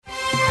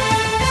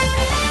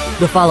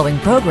The following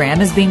program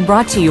is being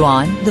brought to you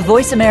on the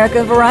Voice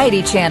America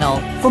Variety Channel.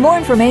 For more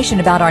information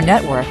about our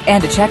network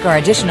and to check our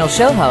additional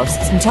show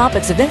hosts and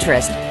topics of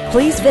interest,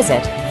 please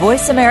visit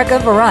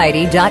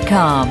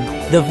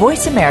voiceamericavariety.com. The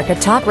Voice America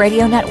Talk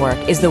Radio Network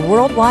is the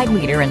worldwide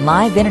leader in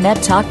live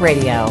Internet talk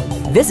radio.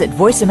 Visit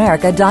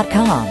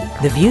voiceamerica.com.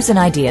 The views and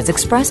ideas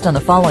expressed on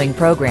the following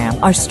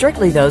program are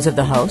strictly those of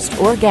the host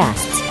or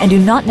guests and do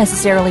not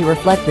necessarily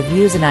reflect the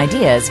views and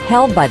ideas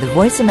held by the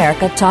Voice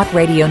America Talk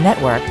Radio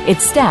Network,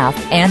 its staff,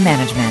 and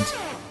management.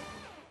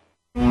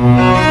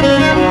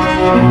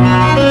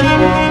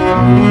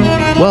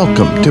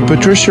 Welcome to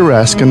Patricia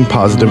Raskin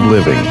Positive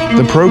Living,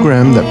 the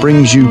program that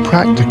brings you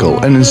practical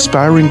and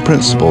inspiring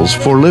principles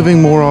for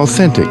living more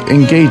authentic,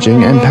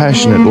 engaging, and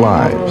passionate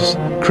lives.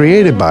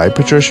 Created by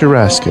Patricia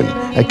Raskin,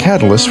 a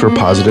catalyst for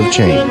positive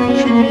change.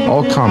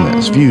 All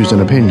comments, views,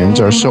 and opinions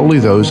are solely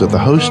those of the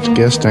host,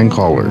 guest, and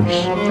callers.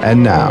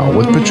 And now,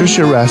 with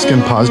Patricia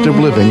Raskin Positive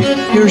Living,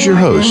 here's your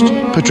host,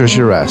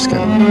 Patricia Raskin.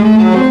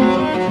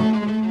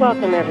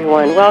 Welcome,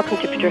 everyone. Welcome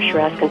to Patricia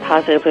Raskin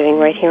Positive Living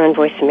right here on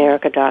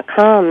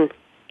VoiceAmerica.com,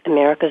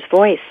 America's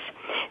Voice.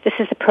 This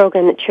is a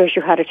program that shows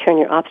you how to turn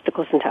your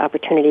obstacles into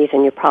opportunities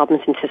and your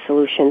problems into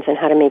solutions and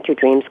how to make your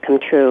dreams come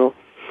true.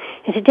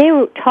 And today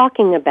we're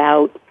talking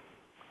about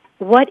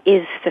what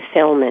is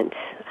fulfillment.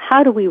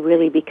 How do we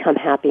really become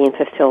happy and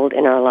fulfilled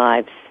in our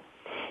lives?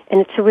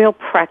 And it's a real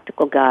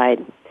practical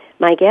guide.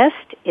 My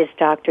guest is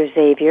Dr.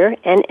 Xavier,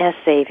 N.S.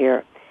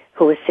 Xavier,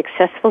 who has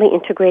successfully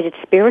integrated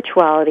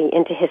spirituality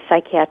into his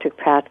psychiatric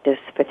practice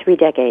for 3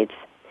 decades.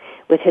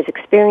 With his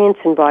experience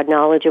and broad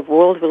knowledge of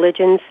world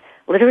religions,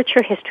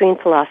 literature, history, and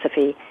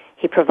philosophy,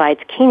 he provides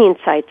keen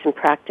insights and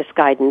practice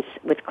guidance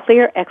with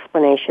clear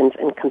explanations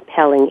and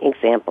compelling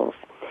examples.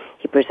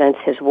 He presents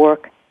his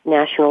work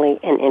nationally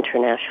and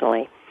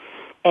internationally.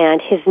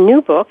 And his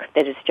new book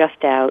that is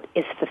just out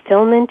is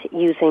Fulfillment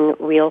Using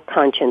Real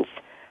Conscience,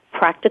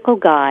 Practical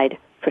Guide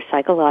for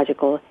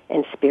Psychological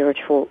and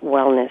Spiritual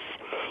Wellness.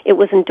 It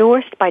was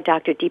endorsed by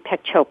Dr.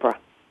 Deepak Chopra.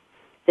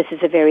 This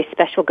is a very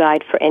special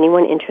guide for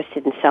anyone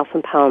interested in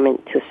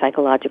self-empowerment through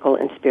psychological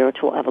and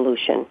spiritual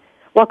evolution.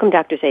 Welcome,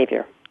 Dr.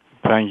 Xavier.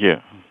 Thank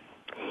you.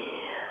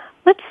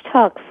 Let's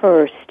talk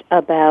first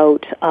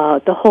about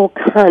the whole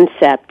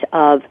concept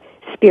of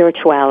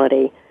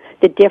spirituality,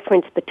 the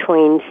difference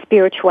between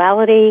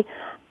spirituality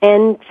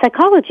and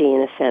psychology,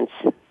 in a sense.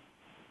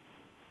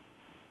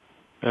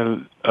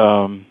 Well,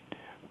 of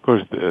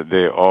course,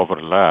 they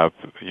overlap.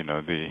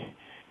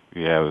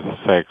 We have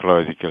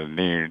psychological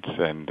needs,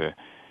 and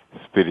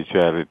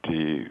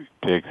spirituality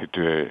takes it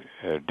to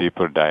a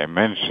deeper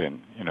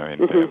dimension. In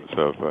terms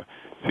of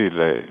in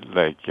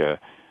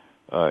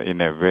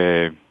a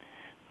way,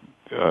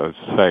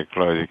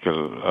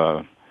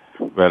 psychological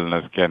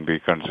wellness can be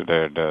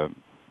considered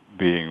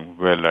being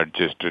well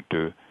adjusted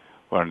to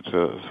one's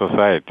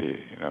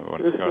society,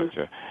 one's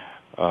culture.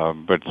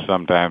 But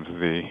sometimes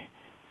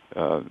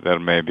there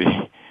may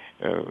be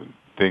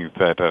things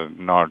that are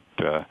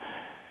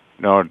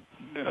not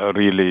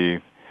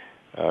really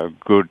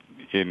good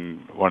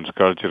in one's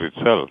culture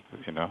itself,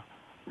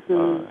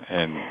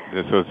 and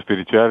so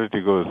spirituality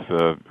goes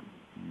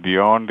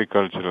beyond the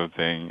cultural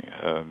thing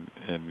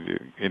and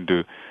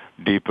into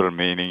deeper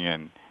meaning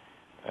and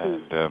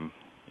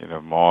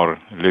more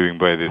living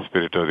by the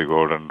spirit of the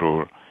golden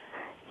rule.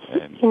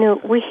 And,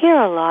 we hear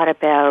a lot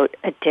about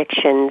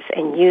addictions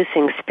and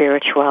using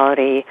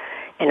spirituality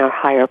and our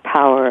higher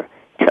power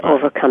to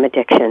overcome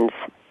addictions.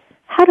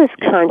 How does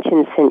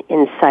conscience and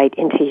insight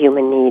into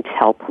human needs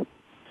help?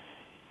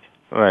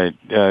 Right.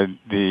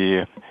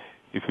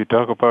 If you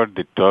talk about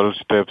the 12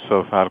 steps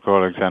of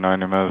Alcoholics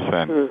Anonymous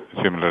and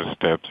similar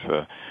steps,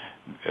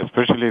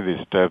 especially the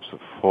steps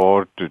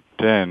 4 to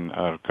 10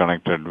 are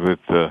connected with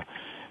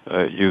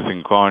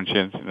using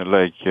conscience,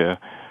 the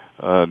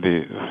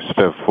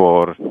step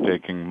 4,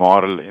 taking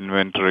moral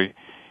inventory.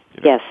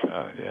 Yes.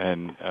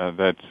 And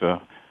that's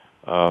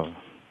a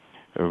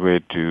way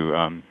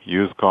to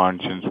use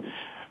conscience.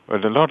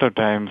 But a lot of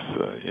times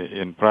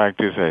in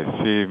practice, I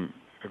see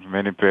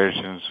many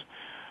patients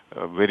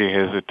very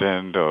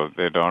hesitant, or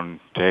they don't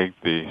take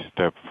the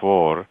step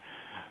 4.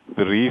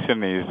 The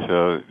reason is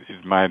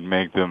it might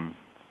make them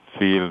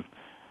feel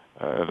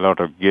a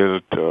lot of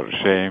guilt or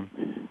shame.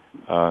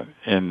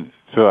 And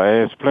so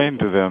I explain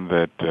to them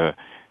that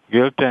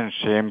guilt and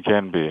shame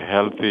can be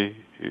healthy,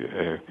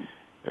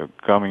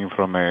 coming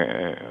from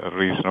a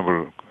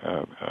reasonable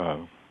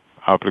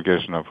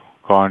application of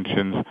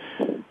conscience.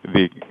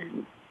 The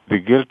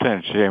guilt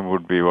and shame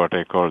would be what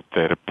I call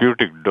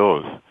therapeutic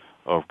dose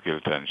of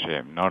guilt and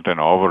shame, not an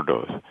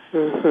overdose.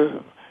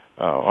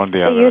 On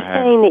the other hand, you're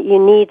saying that you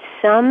need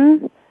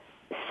some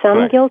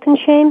right. guilt and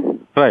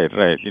shame? Right.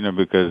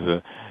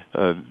 Because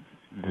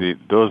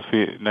those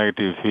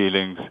negative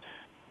feelings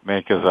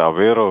make us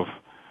aware of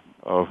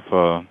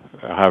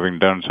having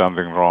done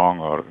something wrong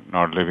or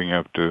not living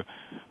up to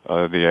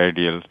the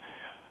ideals.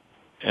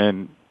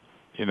 And,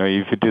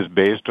 if it is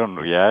based on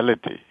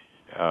reality,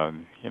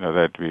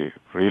 that we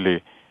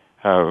really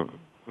have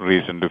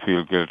reason to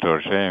feel guilt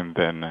or shame,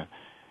 then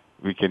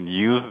we can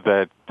use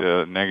that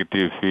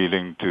negative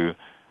feeling to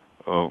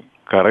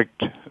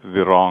correct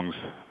the wrongs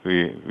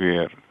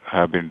we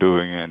have been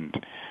doing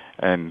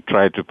and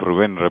try to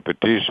prevent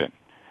repetition.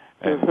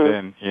 And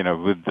then,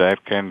 with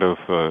that kind of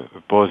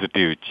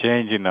positive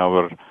change in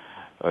our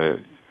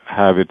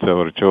habits,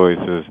 our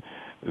choices,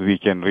 we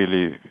can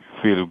really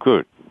feel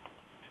good.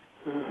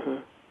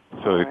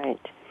 So it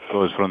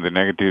goes from the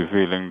negative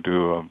feeling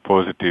to a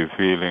positive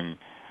feeling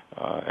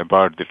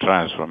about the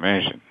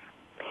transformation.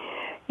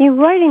 You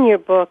write in your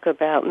book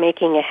about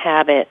making a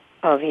habit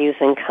of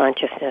using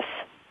consciousness.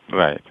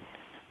 Right.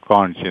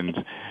 Conscience.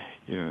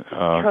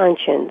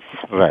 Conscience.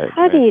 Right.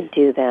 How do you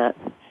do that?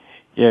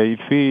 Yeah, if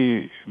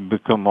we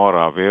become more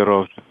aware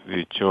of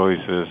the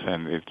choices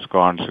and its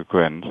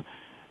consequence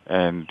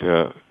and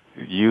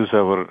use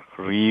our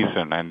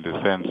reason and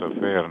the sense of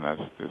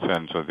fairness, the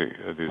sense of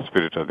the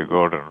spirit of the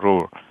golden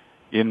rule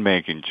in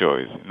making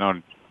choice,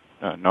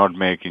 not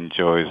making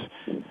choice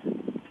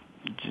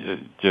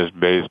just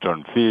based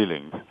on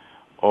feelings,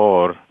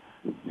 or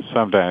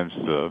sometimes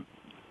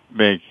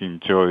making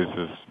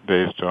choices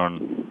based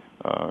on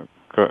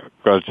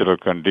cultural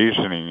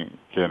conditioning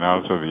can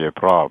also be a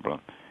problem.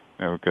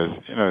 Because,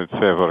 say,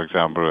 for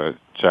example, a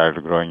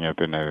child growing up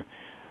in a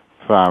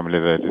family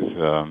that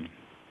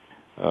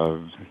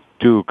is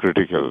too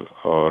critical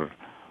or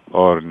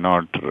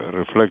not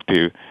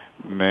reflective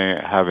may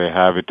have a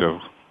habit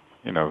of,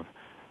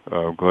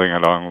 going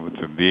along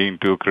with being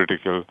too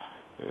critical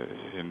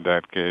in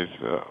that case,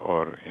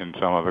 or in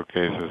some other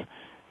cases,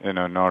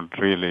 not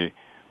really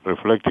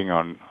reflecting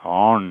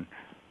on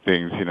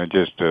things,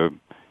 just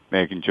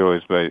making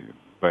choice by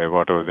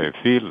whatever they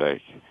feel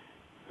like.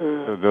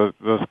 So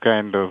those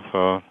kind of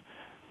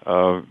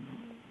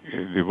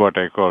what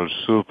I call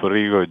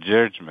superego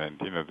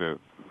judgment,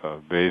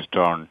 based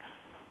on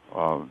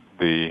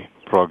the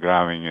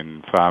programming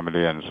in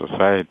family and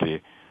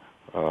society,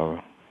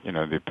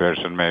 the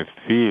person may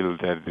feel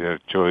that their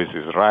choice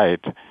is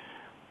right,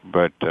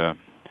 but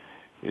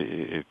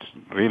it's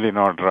really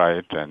not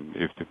right. And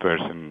if the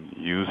person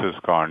uses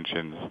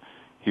conscience,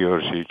 he or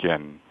she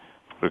can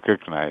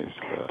recognize.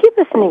 Give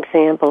us an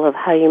example of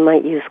how you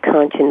might use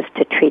conscience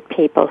to treat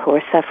people who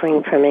are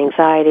suffering from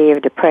anxiety or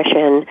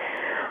depression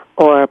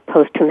or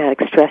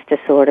post-traumatic stress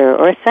disorder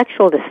or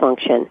sexual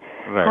dysfunction.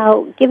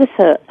 Right. Give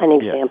us an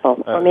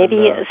example, or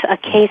maybe a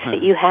case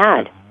that you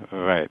had.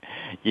 Right.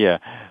 Yeah.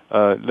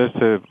 Let's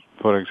say,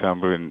 for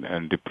example,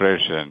 in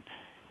depression,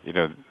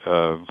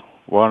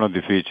 one of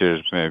the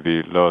features may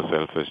be low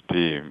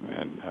self-esteem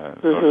and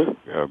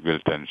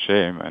guilt and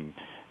shame, and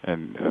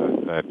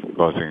that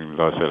causing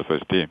low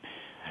self-esteem.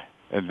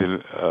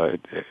 And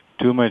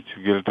too much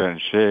guilt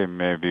and shame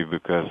may be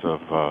because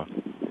of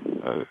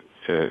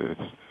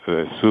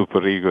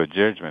superego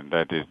judgment,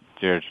 that is,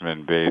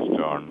 judgment based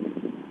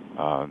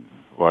on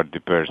what the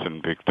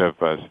person picked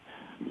up as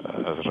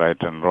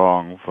right and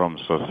wrong from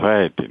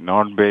society,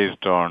 not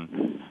based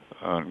on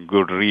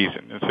good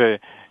reason. Say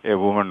a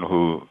woman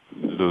who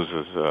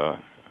loses,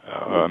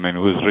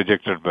 who's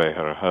rejected by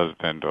her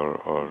husband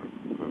or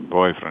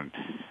boyfriend,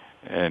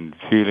 and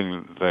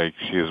feeling like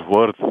she is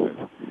worthless.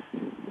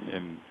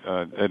 And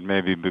that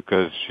may be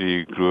because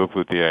she grew up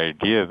with the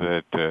idea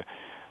that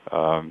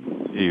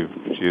if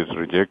she is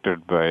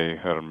rejected by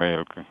her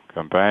male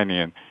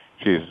companion,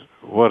 she is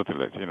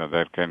worthless,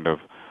 that kind of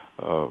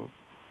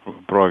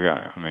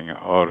programming.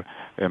 Or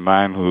a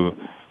man who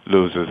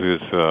loses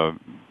his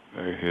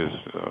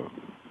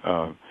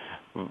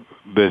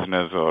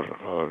business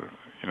or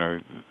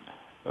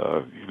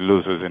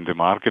loses in the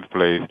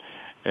marketplace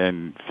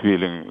and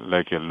feeling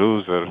like a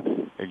loser,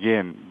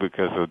 again,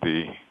 because of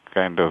the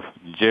kind of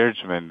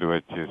judgment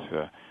which is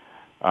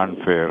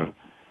unfair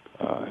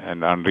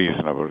and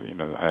unreasonable.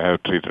 I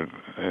have treated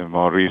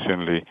more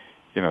recently,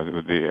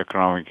 with the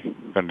economic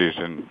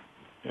condition,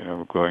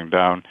 going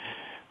down,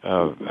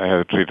 I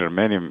have treated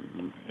many,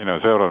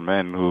 several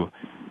men who,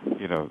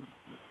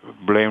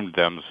 blamed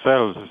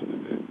themselves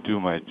too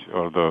much,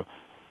 although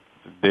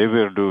they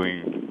were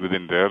doing,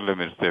 within their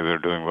limits, they were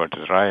doing what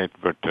is right,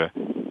 but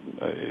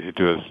it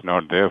was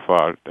not their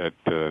fault that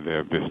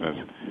their business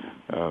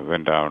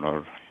went down,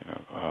 or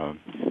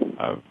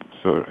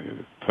so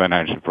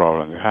financial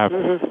problems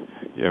happened.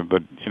 Yeah,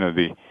 but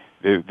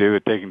they were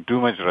taking too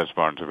much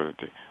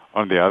responsibility.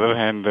 On the other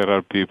hand, there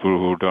are people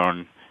who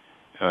don't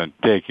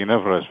take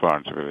enough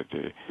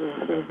responsibility.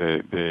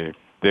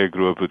 They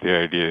grew up with the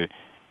idea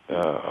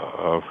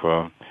of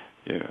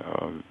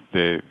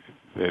they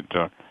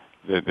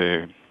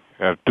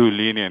are too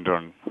lenient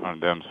on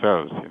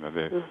themselves.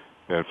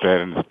 Their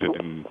parents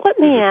didn't. Let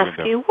me ask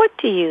you, what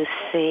do you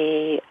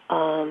see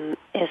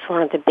as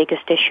one of the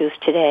biggest issues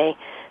today?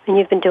 I mean,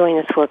 you've been doing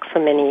this work for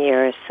many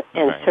years,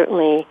 and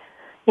certainly,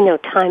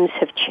 times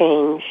have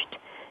changed.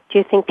 Do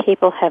you think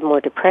people have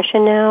more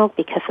depression now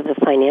because of the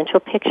financial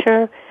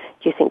picture?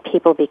 Do you think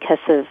people, because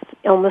of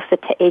almost the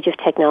age of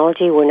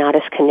technology, we're not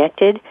as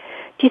connected?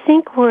 Do you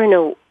think we're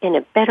in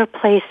a better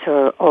place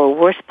or a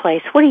worse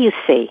place? What do you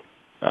see?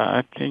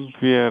 I think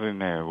we are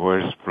in a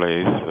worse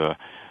place.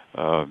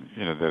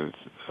 there's,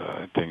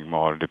 I think,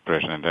 more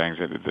depression and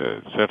anxiety.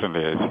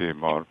 Certainly, I see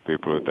more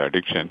people with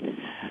addiction,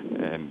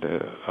 and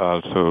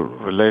also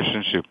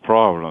relationship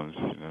problems.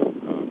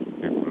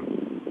 People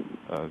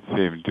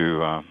seem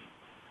to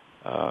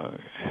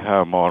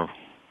have more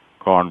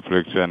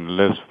conflicts and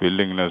less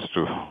willingness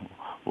to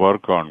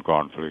work on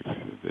conflicts.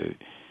 They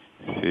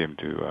seem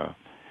to,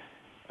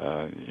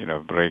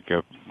 break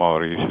up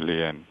more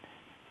easily, and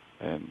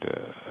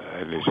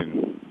at least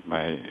in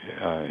my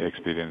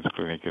experience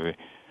clinically,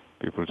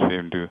 people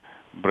seem to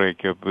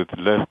break up with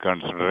less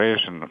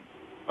consideration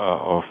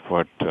of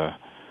what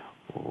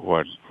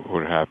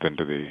would happen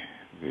to the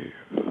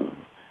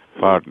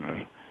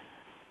partner,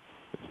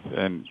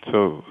 and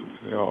so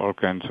there are all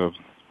kinds of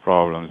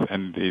problems.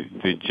 And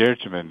the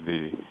judgment,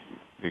 the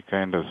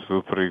kind of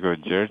superego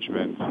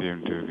judgment,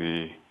 seem to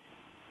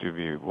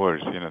be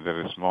worse.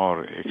 There is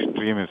more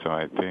extremism,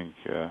 I think.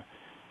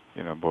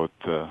 Both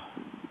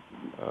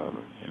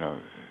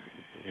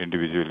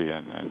individually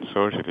and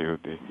socially,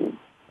 with the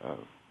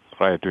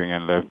right wing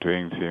and left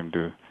wing seem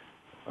to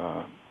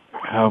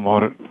have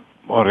more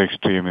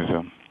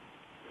extremism.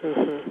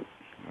 Mm-hmm.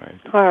 Right.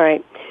 All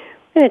right.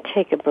 We're going to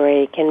take a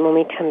break, and when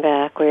we come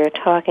back, we're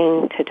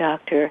talking to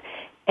Dr.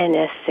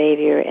 N.S.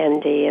 Xavier,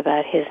 MD,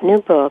 about his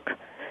new book,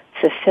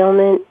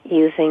 Fulfillment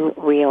Using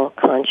Real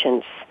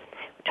Conscience.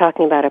 We're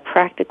talking about a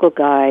practical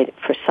guide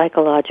for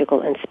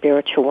psychological and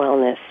spiritual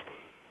wellness.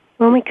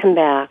 When we come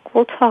back,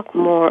 we'll talk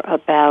more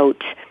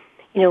about,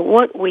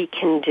 what we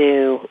can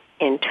do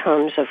in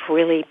terms of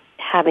really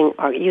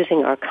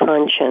using our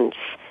conscience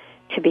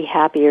to be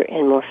happier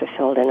and more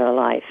fulfilled in our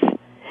life.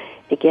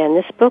 Again,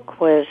 this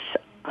book was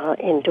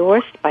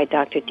endorsed by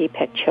Dr.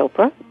 Deepak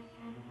Chopra,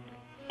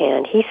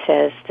 and he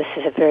says this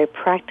is a very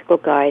practical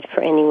guide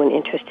for anyone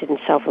interested in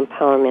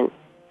self-empowerment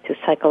through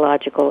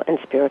psychological and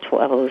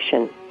spiritual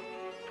evolution.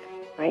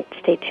 All right,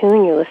 stay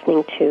tuned. You're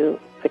listening to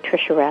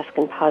Patricia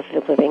Raskin,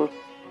 Positive Living,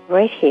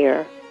 right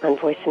here on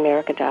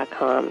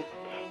VoiceAmerica.com.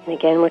 And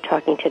again, we're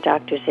talking to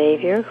Dr.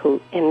 Xavier,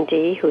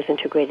 MD, who's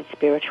integrated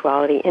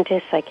spirituality into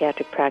his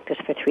psychiatric practice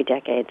for 3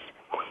 decades.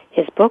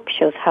 His book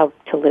shows how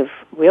to live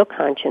real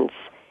conscience,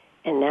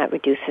 and that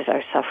reduces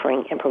our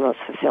suffering and promotes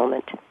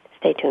fulfillment.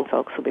 Stay tuned,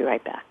 folks. We'll be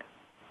right back.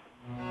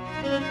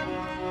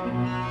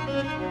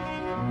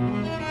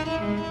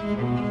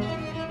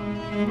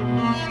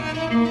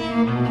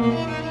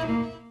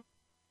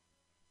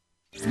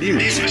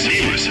 News,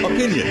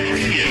 opinion,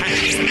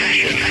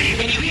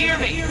 can you hear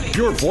me?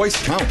 Your voice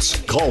counts.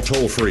 Call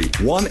toll-free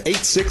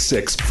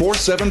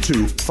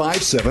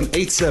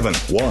 1-866-472-5787.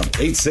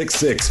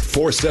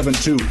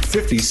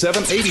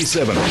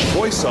 1-866-472-5787.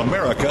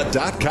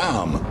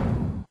 VoiceAmerica.com.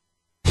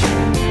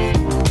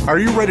 Are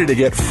you ready to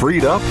get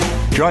freed up?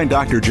 Join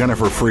Dr.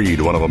 Jennifer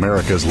Freed, one of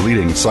America's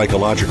leading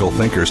psychological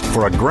thinkers,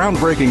 for a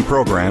groundbreaking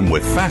program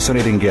with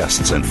fascinating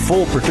guests and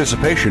full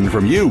participation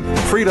from you.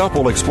 Freed Up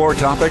will explore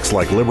topics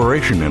like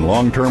liberation in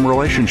long-term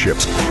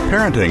relationships,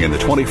 parenting in the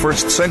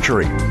 21st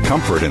century,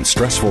 comfort in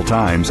stressful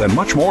times, and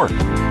much more.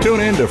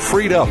 Tune in to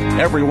Freed Up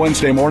every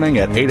Wednesday morning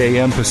at 8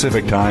 a.m.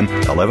 Pacific Time,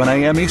 11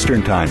 a.m.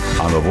 Eastern Time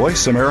on the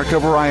Voice America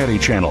Variety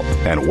Channel,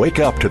 and wake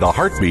up to the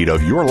heartbeat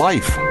of your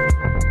life.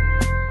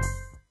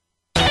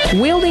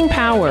 Wielding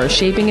power,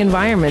 shaping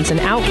environments and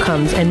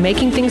outcomes, and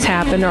making things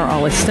happen are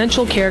all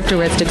essential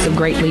characteristics of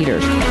great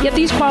leaders. Yet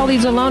these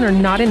qualities alone are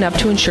not enough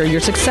to ensure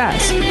your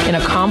success. In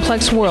a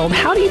complex world,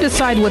 how do you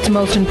decide what's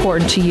most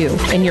important to you?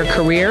 In your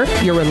career,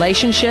 your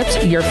relationships,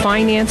 your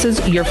finances,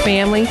 your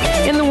family,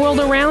 in the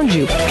world around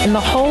you, in the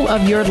whole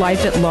of your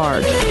life at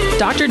large?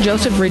 Dr.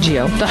 Joseph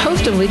Riggio, the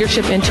host of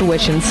Leadership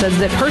Intuition, says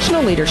that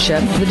personal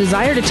leadership, the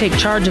desire to take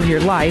charge of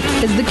your life,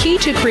 is the key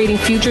to creating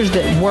futures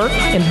that work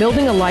and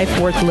building a life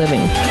worth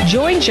living.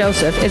 Join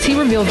Joseph as he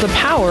reveals the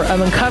power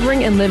of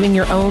uncovering and living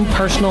your own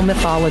personal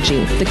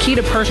mythology, the key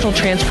to personal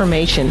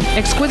transformation,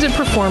 exquisite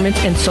performance,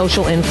 and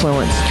social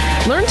influence.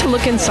 Learn to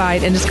look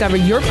inside and discover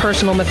your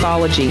personal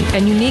mythology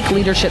and unique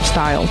leadership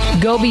style.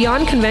 Go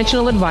beyond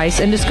conventional advice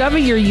and discover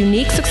your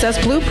unique success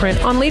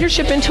blueprint on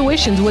Leadership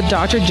Intuitions with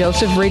Dr.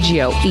 Joseph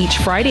Riggio, each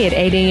Friday at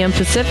 8 a.m.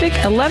 Pacific,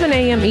 11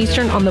 a.m.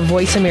 Eastern on the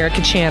Voice America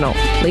channel.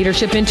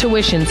 Leadership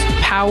Intuitions,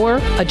 power,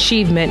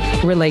 achievement,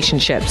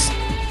 relationships.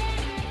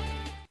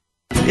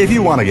 If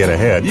you want to get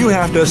ahead, you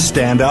have to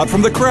stand out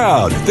from the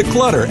crowd, the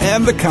clutter,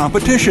 and the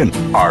competition.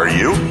 Are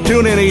you?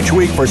 Tune in each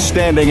week for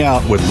Standing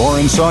Out with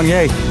Lauren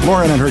Saunier.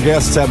 Lauren and her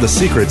guests have the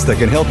secrets that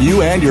can help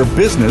you and your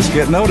business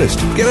get noticed,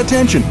 get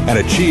attention, and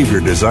achieve your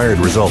desired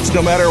results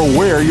no matter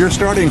where you're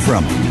starting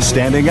from.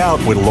 Standing Out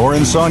with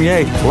Lauren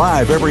Saunier,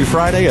 live every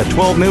Friday at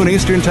 12 noon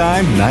Eastern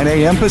Time, 9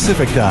 a.m.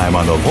 Pacific Time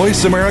on the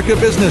Voice America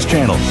Business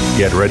Channel.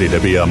 Get ready to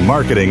be a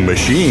marketing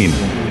machine.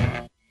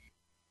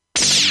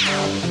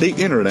 The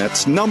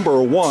Internet's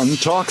 #1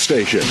 talk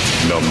station.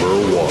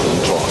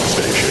 #1 talk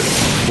station.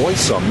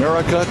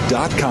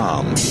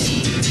 VoiceAmerica.com.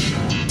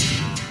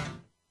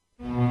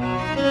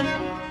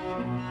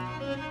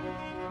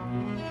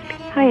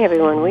 Hi,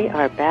 everyone. We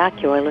are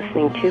back. You are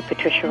listening to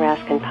Patricia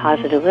Raskin,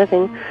 Positive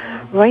Living,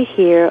 right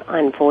here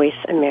on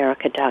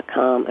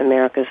VoiceAmerica.com,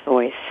 America's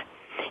Voice.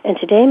 And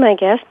today my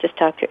guest is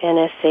Dr.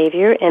 N.S.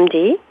 Xavier,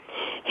 M.D.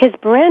 His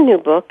brand new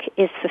book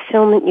is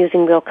Fulfillment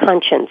Using Real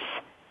Conscience,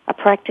 a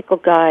practical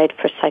guide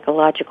for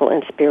psychological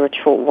and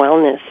spiritual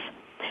wellness.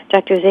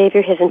 Dr.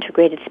 Xavier has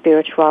integrated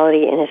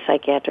spirituality in his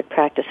psychiatric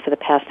practice for the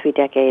past 3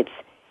 decades.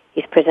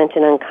 He's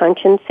presented on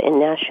conscience in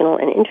national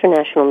and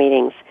international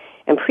meetings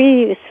and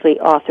previously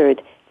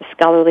authored the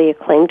scholarly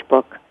acclaimed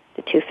book,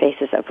 The Two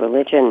Faces of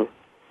Religion.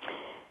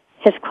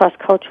 His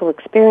cross-cultural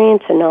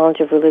experience and knowledge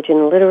of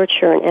religion,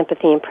 literature, and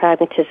empathy and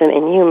pragmatism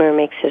and humor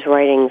makes his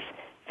writings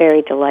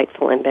very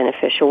delightful and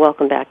beneficial.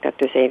 Welcome back,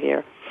 Dr.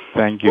 Xavier.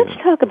 Thank you.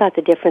 Let's talk about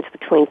the difference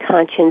between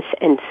conscience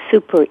and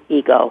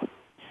superego.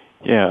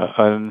 Yeah,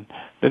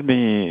 let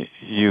me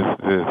use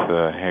this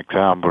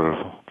example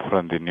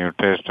from the New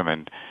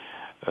Testament.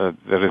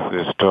 There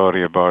is a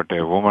story about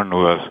a woman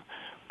who was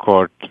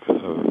caught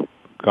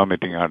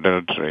committing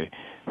adultery.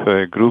 So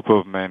a group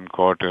of men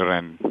caught her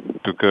and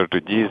took her to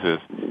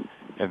Jesus.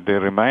 And they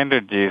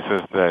reminded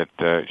Jesus that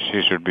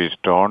she should be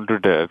stoned to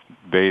death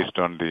based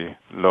on the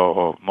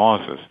law of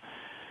Moses.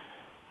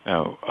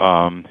 Now,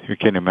 you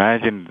can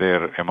imagine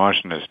their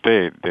emotional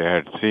state. They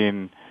had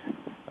seen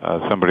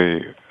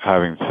somebody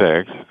having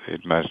sex.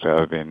 It must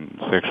have been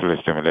sexually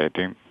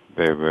stimulating.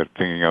 They were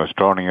thinking of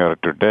stoning her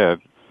to death,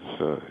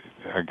 so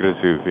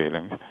aggressive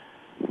feelings.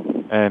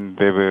 And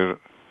they were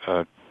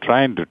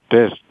trying to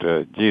test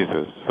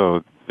Jesus.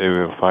 So they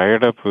were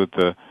fired up with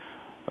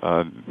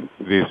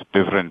these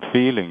different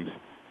feelings.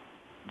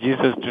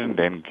 Jesus didn't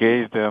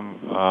engage them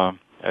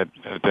at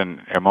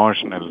an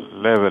emotional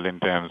level in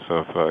terms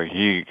of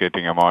he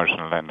getting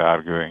emotional and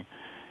arguing.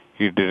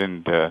 He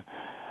didn't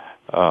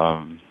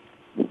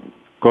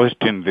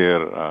question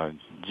their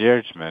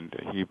judgment.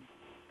 He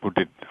put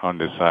it on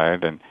the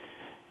side, and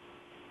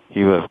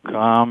he was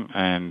calm,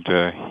 and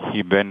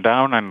he bent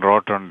down and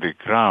wrote on the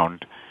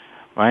ground.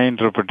 My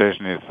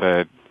interpretation is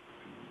that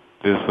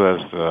this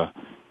was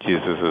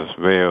Jesus'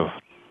 way of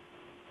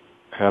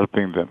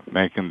helping them,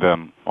 making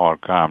them more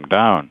calm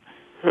down.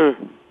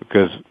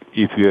 Because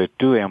if we are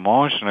too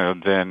emotional,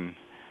 then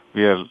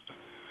we are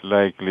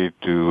likely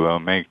to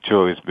make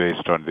choice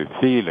based on the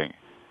feeling.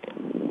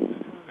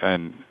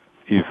 And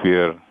if we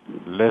are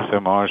less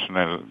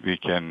emotional, we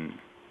can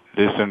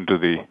listen to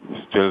the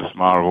still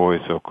small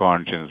voice of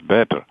conscience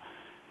better.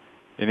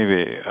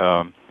 Anyway,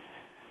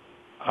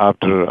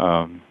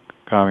 after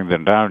calming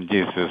them down,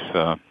 Jesus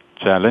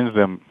challenged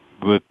them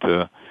with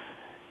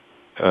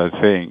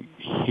saying,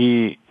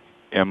 "He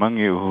among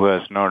you who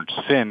has not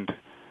sinned,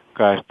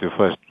 cast the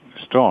first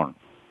stone."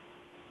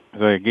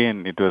 So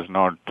again, it was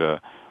not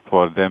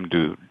for them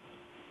to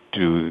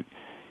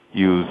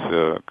use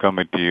a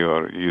committee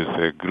or use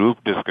a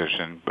group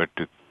discussion, but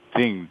to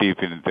think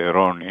deep in their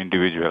own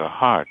individual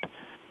heart.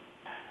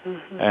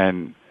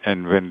 And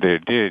when they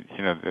did,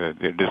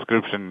 the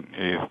description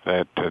is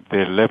that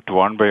they left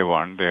one by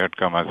one. They had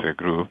come as a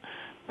group.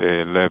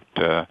 They left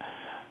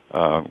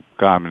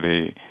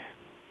calmly,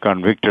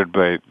 convicted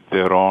by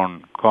their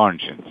own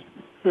conscience.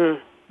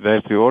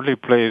 That's the only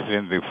place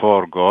in the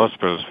 4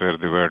 Gospels where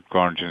the word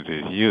conscience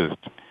is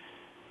used.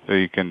 So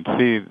you can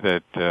see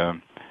that,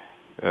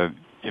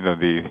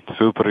 the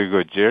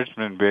superego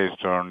judgment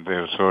based on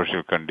their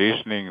social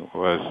conditioning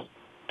was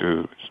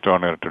to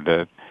stone her to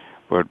death.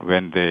 But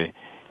when they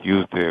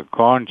used their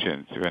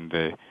conscience, when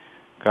they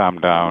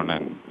calmed down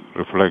and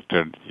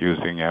reflected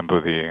using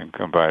empathy and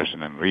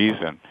compassion and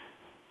reason,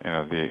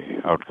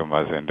 the outcome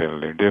was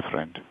entirely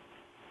different.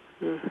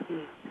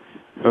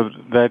 So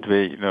that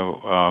way,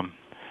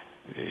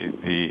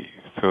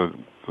 so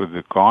with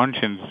the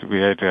conscience, we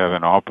had to have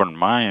an open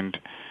mind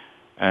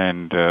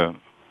and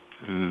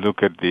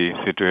look at the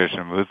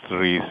situation with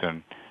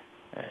reason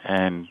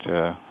and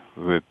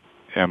with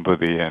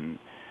empathy and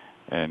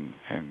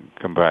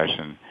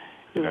compassion,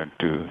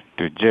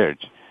 to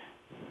judge.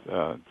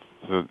 But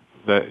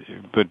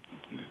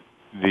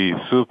the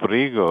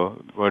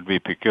superego, what we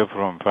pick up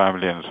from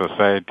family and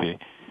society,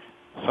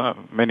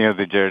 many of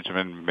the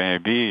judgments may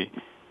be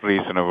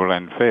reasonable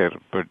and fair,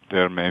 but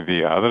there may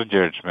be other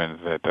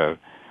judgments that are,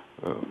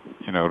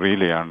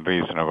 really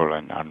unreasonable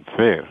and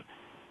unfair.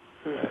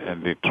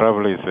 And the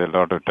trouble is a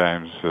lot of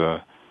times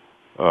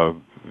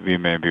we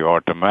may be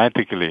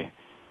automatically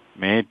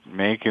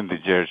making the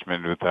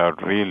judgment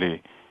without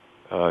really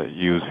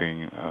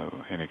using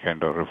any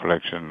kind of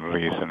reflection,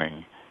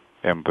 reasoning,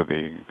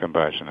 empathy,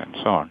 compassion, and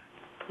so on.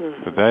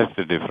 So that's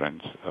the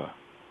difference.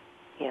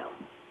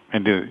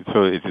 And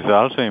so it is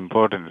also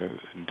important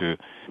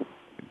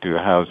to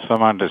have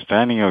some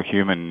understanding of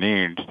human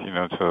needs.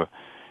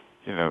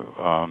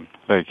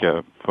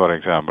 For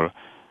example,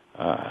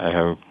 I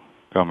have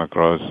come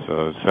across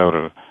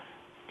several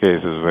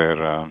cases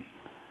where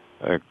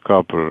a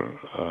couple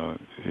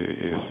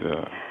is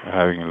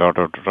having a lot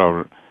of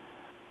trouble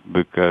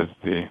because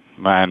the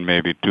man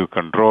may be too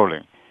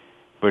controlling.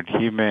 But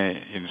he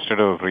may, instead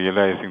of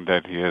realizing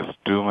that he has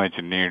too much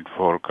need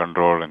for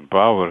control and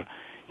power,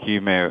 he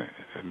may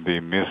be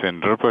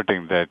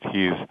misinterpreting that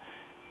he is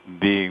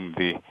being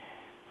the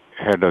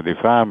head of the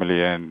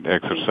family and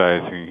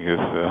exercising his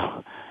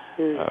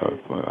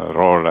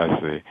role as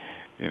the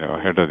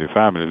head of the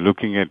family,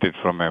 looking at it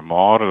from a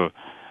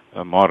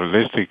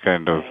moralistic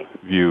kind of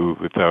view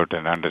without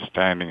an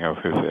understanding of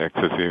his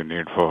excessive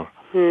need for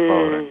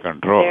power and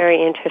control.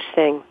 Very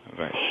interesting.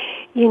 Right.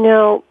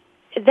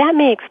 That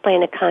may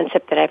explain a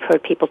concept that I've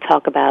heard people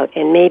talk about,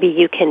 and maybe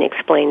you can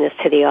explain this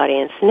to the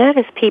audience, and that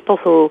is people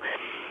who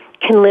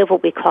can live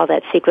what we call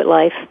that secret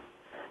life.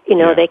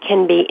 They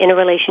can be in a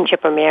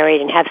relationship or married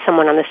and have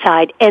someone on the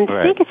side and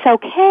think it's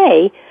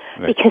okay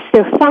because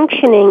they're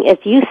functioning, as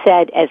you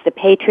said, as the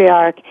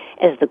patriarch,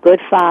 as the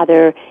good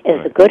father,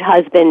 as the good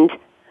husband,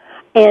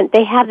 and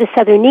they have this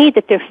other need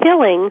that they're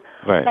filling,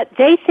 but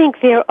they think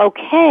they're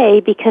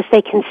okay because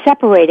they can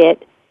separate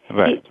it.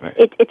 Right.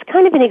 It's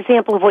kind of an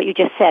example of what you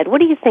just said. What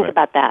do you think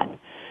about that?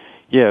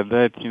 Yeah,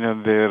 that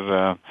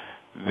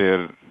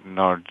they're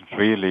not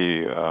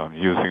really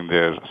using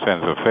their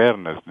sense of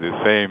fairness. The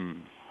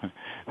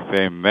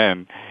same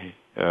men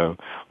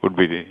would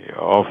be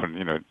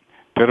often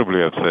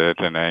terribly upset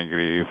and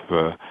angry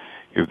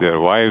if their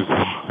wives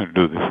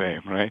do the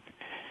same, right?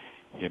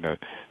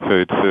 So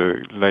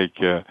it's like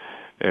a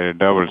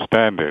double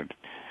standard,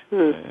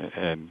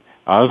 and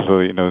also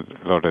a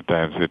lot of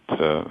times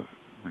it's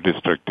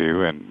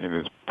destructive, and it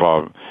is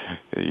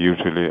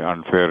usually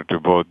unfair to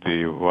both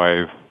the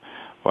wives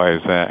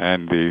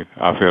and the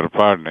affair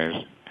partners,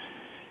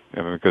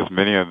 because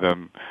many of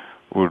them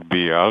would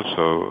be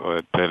also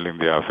telling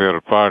the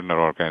affair partner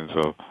all kinds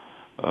of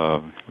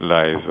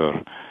lies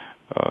or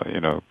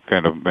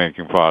kind of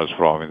making false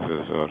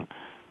promises or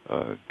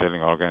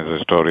telling all kinds of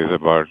stories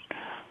about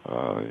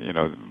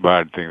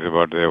bad things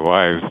about their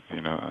wives,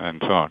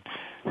 and so on.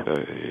 So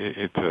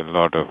it's a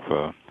lot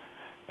of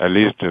at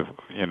least,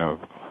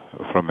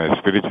 from a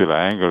spiritual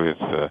angle,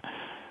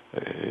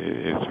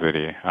 it's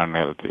very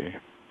unhealthy.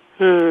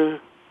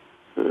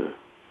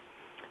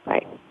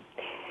 Right.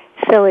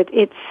 So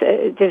it's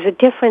there's a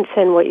difference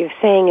in what you're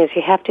saying is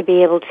you have to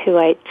be able to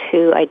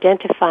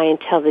identify and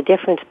tell the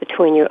difference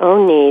between your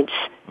own needs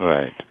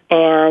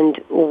and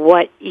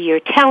what you're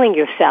telling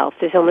yourself.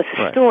 There's almost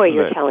a story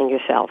you're telling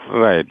yourself.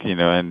 Right.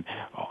 And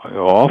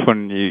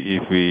often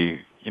if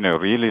we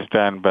really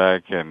stand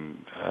back and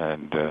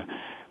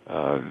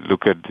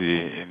look at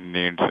the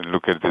needs and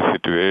look at the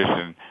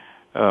situation,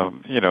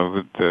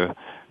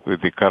 with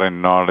the current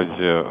knowledge,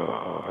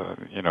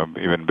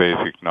 even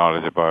basic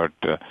knowledge about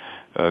the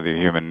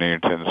human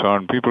needs and so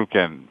on, people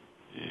can,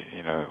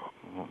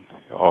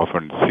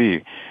 often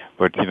see.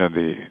 But,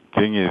 the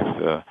thing is,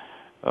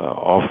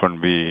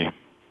 often we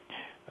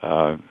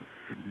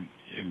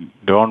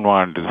don't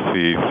want to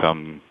see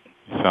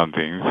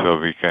something, so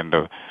we kind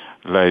of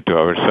lie to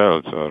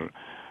ourselves, or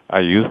I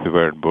use the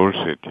word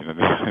bullshit.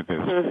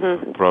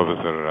 This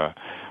Professor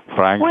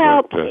Frank.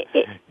 Well,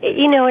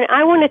 and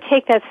I want to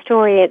take that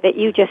story that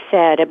you just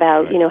said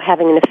about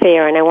having an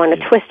affair, and I want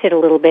to twist it a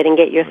little bit and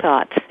get your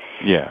thoughts.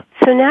 Yeah.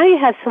 So now you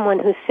have someone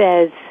who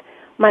says,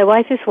 "My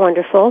wife is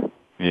wonderful.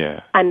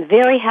 Yeah. I'm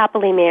very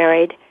happily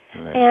married."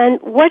 Right. And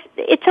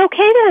it's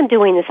okay that I'm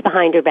doing this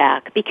behind her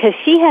back because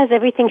she has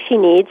everything she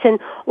needs,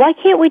 and why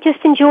can't we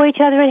just enjoy each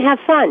other and have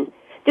fun?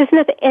 There's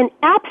nothing, and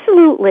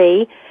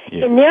absolutely,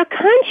 in their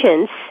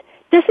conscience,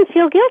 doesn't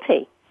feel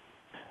guilty.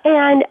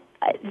 And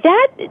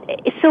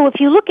so if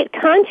you look at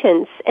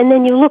conscience and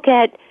then you look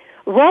at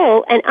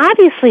role, and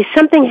obviously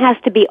something has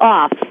to be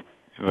off.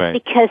 Right.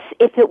 Because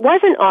if it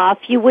wasn't off,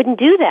 you wouldn't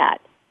do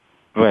that.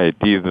 Right.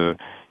 Either,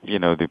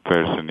 the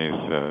person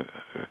is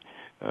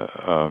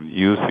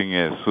using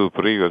a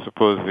superego,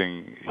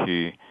 supposing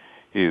he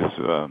is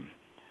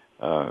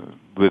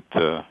with,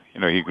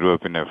 he grew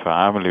up in a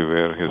family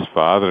where his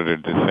father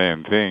did the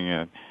same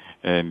thing,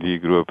 and he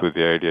grew up with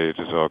the idea it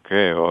is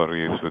okay, or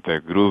he's with a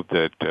group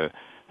that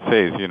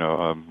says,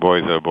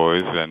 boys are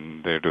boys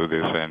and they do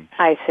this, and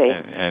I see.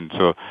 And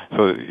so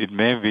it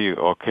may be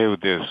okay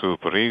with their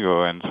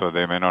superego, and so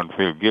they may not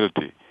feel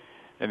guilty.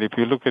 And if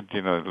you look at,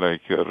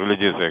 like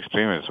religious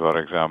extremists, for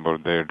example,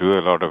 they do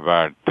a lot of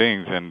bad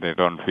things and they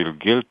don't feel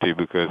guilty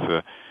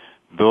because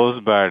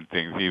those bad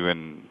things,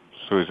 even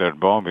suicide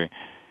bombing,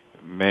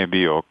 may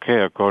be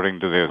okay according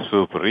to their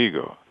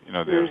superego,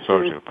 their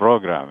social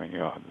programming.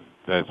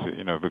 That's,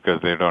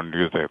 because they don't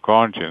use their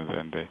conscience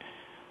and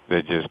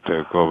they just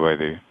go by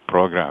the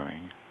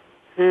programming.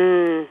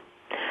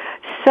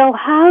 So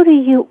how do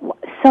you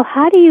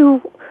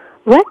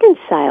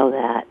reconcile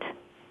that?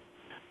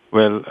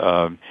 Well,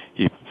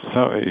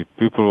 if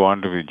people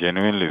want to be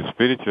genuinely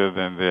spiritual,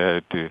 then they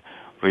have to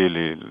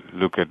really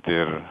look at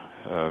their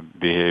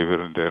behavior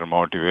and their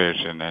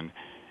motivation and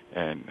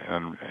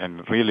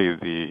really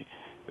the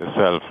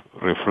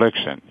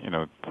self-reflection,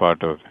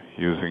 part of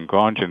using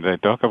conscience. I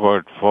talk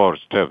about 4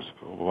 steps.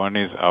 One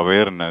is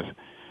awareness,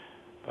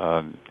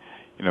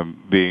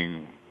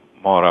 being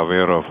more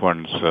aware of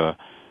one's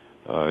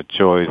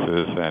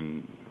choices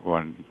and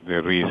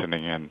their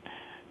reasoning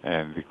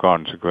and the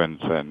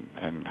consequence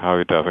and how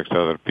it affects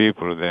other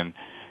people. Then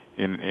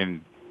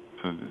in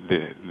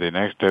the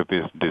next step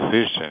is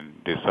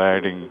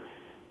deciding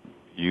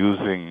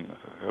using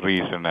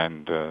reason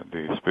and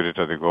the spirit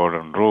of the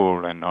golden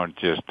rule, and not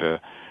just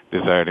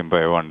deciding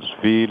by one's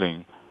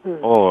feeling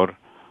or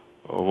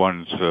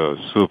one's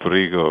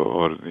superego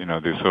or,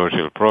 the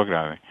social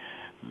programming.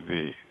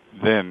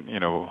 Then,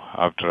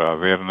 after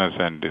awareness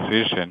and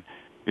decision,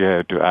 we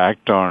have to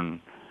act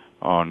on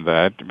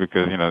that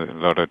because, a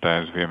lot of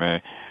times we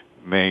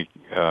may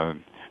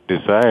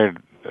decide,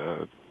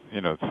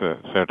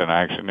 certain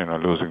action,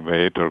 losing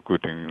weight or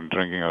quitting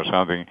drinking or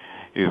something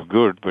is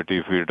good, but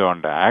if we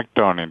don't act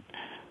on it,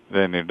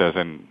 then it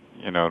doesn't,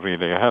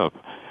 really help.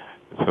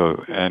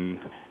 So, and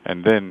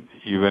then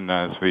even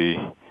as we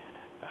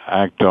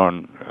act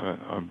on,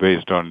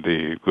 based on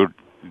the good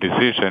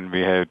decision,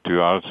 we have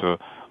to also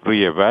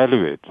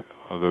reevaluate.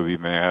 Although we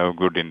may have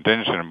good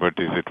intention, but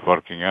is it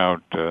working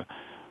out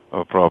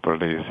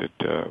properly? Is it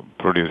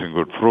producing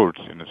good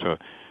fruits? So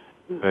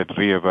that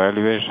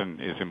reevaluation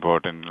is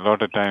important. A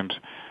lot of times,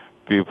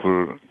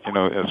 people,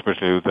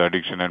 especially with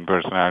addiction and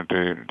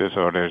personality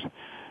disorders,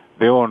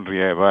 they won't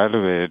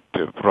reevaluate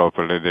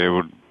properly. They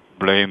would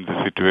blame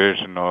the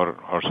situation or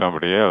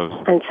somebody else.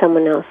 And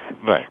someone else.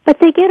 Right. But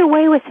they get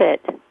away with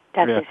it,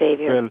 Dr.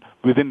 Xavier. Well,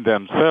 within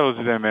themselves,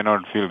 they may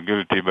not feel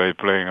guilty by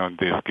playing on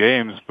these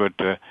games, but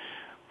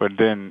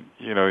then,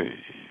 a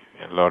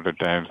lot of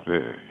times,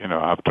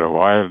 after a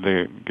while,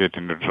 they get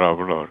into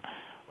trouble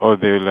or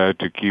they will have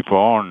to keep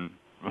on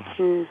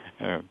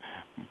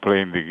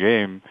playing the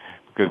game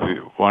because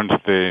once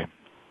they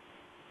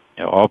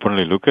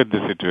openly look at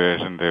the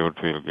situation, they would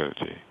feel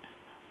guilty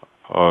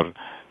or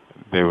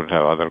they would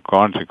have other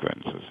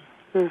consequences.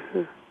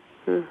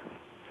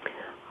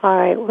 All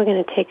right, we're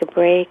going to take a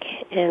break,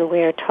 and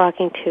we're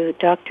talking to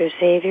Dr.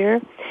 Xavier,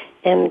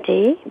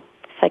 MD,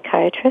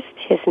 psychiatrist.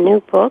 His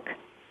new book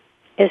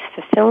is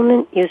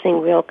Fulfillment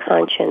Using Real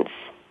Conscience,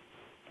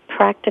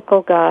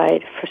 Practical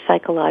Guide for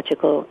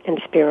Psychological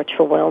and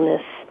Spiritual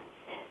Wellness.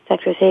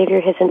 Dr.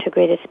 Xavier has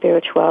integrated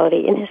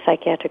spirituality in his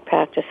psychiatric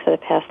practice for the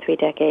past 3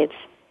 decades.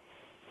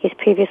 He's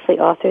previously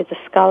authored the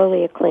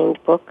scholarly acclaimed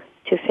book,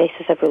 Two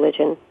Faces of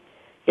Religion.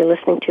 You're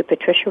listening to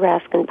Patricia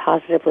Raskin,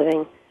 Positive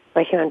Living,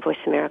 right here on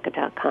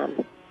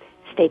VoiceAmerica.com.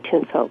 Stay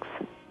tuned, folks.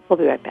 We'll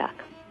be right back.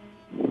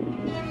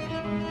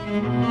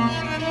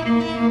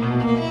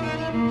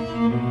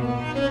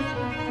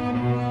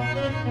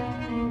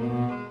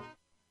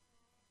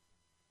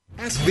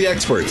 Ask the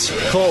experts.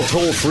 Call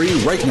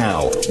toll-free right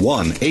now,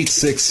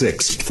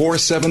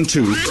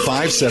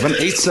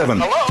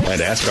 1-866-472-5787.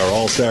 And ask our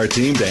all-star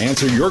team to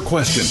answer your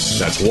question.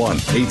 That's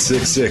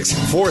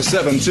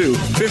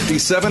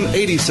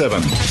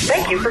 1-866-472-5787.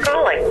 Thank you for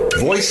calling.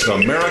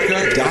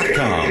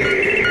 VoiceAmerica.com.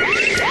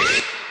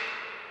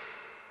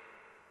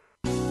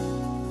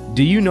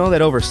 Do you know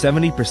that over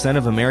 70%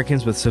 of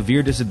Americans with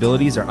severe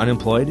disabilities are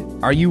unemployed?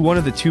 Are you one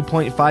of the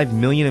 2.5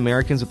 million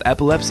Americans with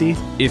epilepsy?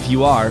 If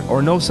you are,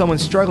 or know someone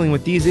struggling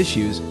with these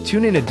issues,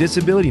 tune in to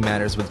Disability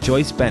Matters with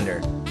Joyce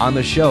Bender. On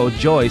the show,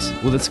 Joyce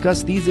will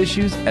discuss these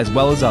issues as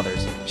well as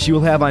others. She will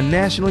have on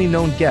nationally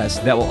known guests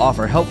that will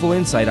offer helpful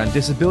insight on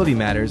disability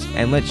matters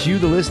and let you,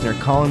 the listener,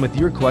 call in with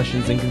your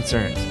questions and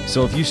concerns.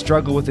 So if you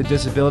struggle with a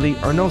disability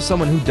or know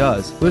someone who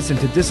does, listen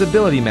to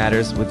Disability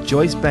Matters with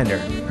Joyce Bender,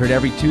 heard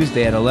every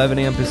Tuesday at 11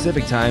 a.m.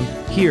 Pacific Time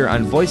here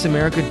on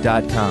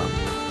VoiceAmerica.com.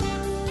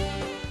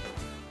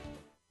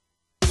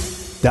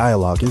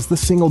 Dialogue is the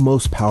single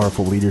most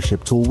powerful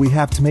leadership tool we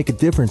have to make a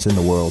difference in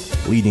the world.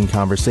 Leading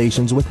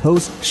Conversations with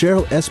host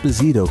Cheryl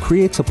Esposito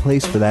creates a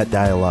place for that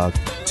dialogue.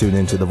 Tune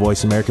into the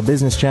Voice America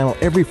Business Channel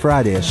every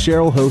Friday as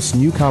Cheryl hosts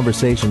new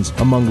conversations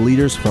among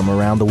leaders from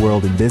around the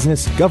world in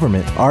business,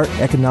 government, art,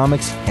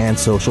 economics, and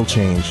social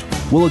change.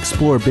 We'll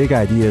explore big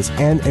ideas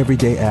and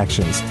everyday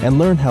actions and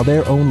learn how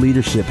their own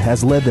leadership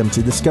has led them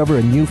to discover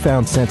a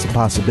newfound sense of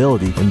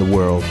possibility in the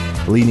world.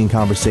 Leading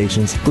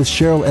Conversations with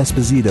Cheryl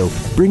Esposito,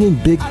 bringing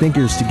big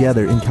thinkers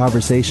together in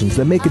conversations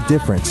that make a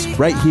difference,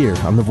 right here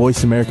on the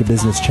Voice America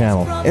Business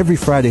Channel every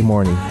Friday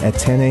morning at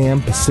 10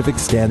 a.m. Pacific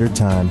Standard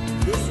Time.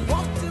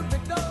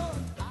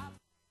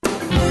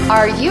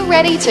 Are you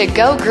ready to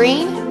go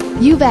green?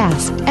 You've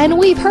asked, and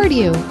we've heard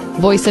you.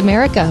 Voice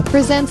America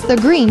presents the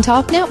Green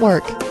Talk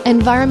Network.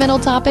 Environmental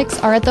topics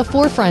are at the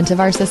forefront of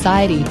our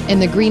society,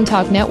 and the Green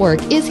Talk Network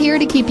is here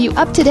to keep you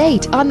up to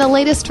date on the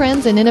latest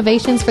trends and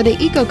innovations for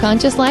the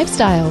eco-conscious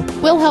lifestyle.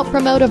 We'll help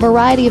promote a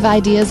variety of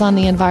ideas on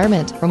the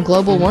environment, from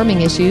global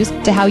warming issues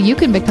to how you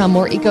can become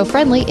more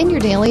eco-friendly in your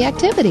daily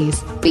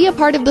activities. Be a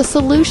part of the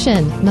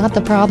solution, not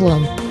the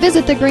problem.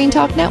 Visit the Green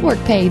Talk Network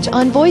page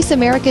on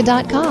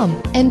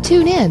VoiceAmerica.com and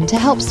tune in to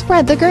help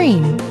spread the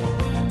green.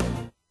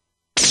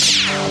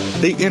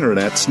 The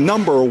Internet's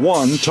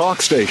 #1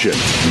 talk station.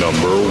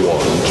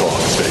 #1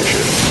 talk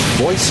station.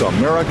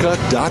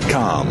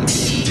 VoiceAmerica.com.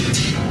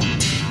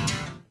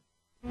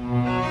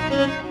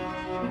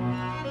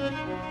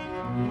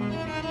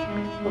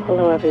 Well,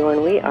 hello,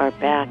 everyone. We are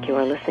back. You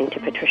are listening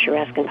to Patricia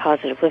Raskin,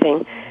 Positive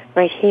Living,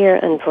 right here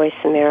on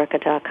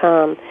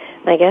VoiceAmerica.com.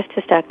 My guest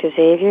is Dr.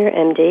 Xavier,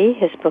 MD.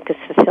 His book is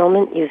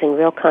Fulfillment Using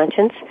Real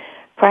Conscience,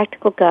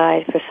 Practical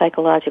Guide for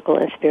Psychological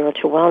and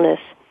Spiritual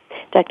Wellness.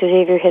 Dr.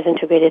 Xavier has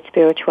integrated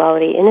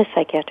spirituality in his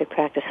psychiatric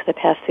practice for the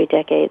past 3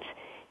 decades.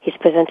 He's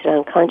presented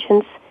on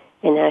conscience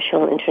in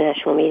national and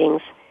international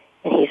meetings.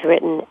 and he's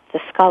written the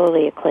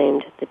scholarly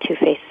acclaimed The Two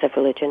Faces of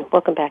Religion.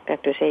 Welcome back,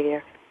 Dr.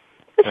 Xavier.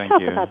 Let's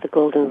talk about the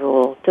golden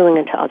rule, doing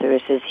unto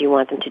others as you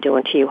want them to do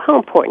unto you. How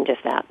important is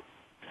that?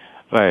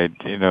 Right.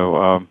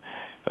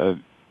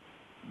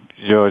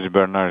 George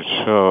Bernard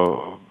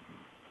Shaw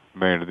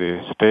made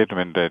the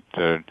statement that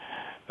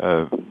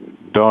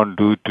don't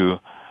do to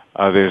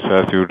others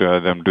as you would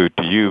have them do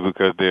to you,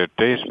 because their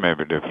tastes may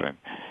be different.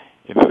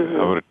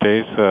 Our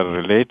tastes are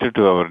related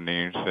to our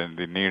needs, and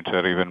the needs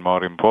are even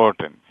more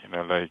important.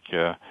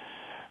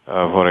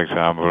 For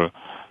example,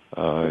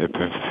 if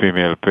a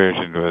female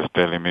patient was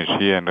telling me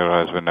she and her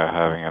husband are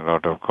having a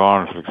lot of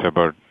conflicts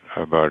about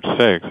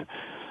sex,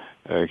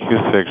 his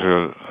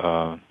sexual,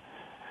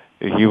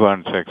 he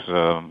wants sex,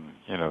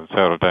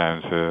 several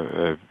times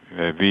a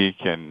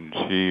week, and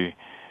she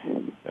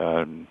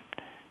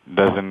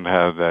doesn't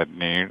have that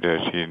need.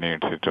 She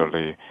needs it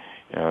only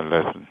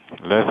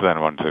less than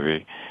once a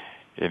week.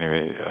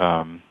 Anyway,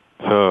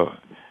 so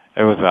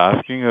I was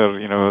asking her,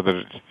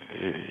 whether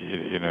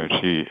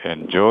she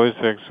enjoys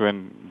sex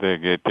when they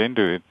get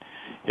into it.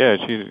 Yeah,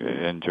 she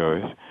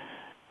enjoys,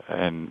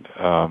 and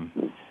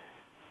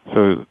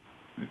so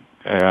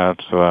I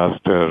also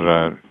asked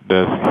her,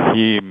 does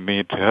he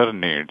meet her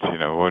needs?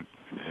 What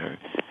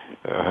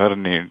her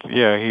needs?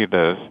 Yeah, he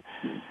does.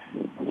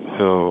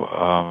 So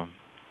I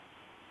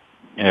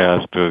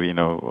asked her,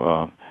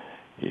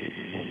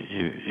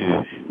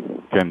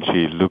 can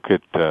she look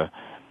at the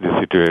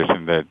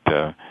situation that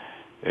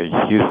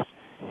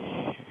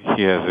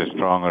he has a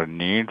stronger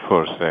need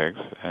for sex,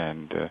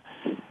 and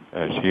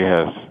she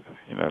has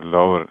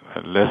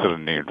lesser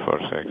need for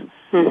sex,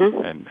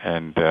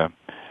 and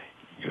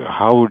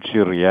how would she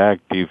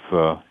react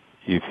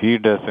if he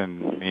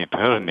doesn't meet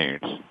her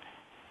needs?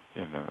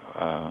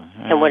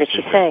 And what did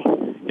she say?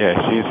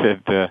 Yeah, she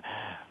said,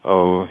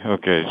 "Oh,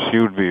 okay." She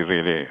would be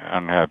really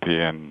unhappy,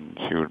 and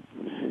she would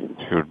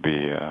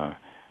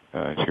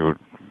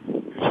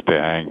stay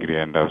angry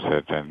and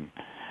upset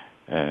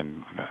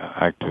and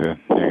act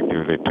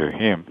negatively to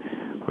him.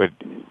 But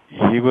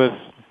he was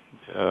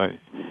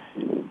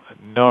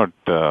not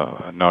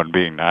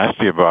being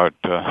nasty about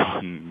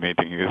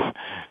meeting his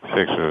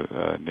sexual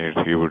needs.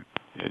 He would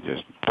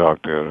just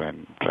talk to her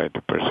and try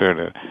to persuade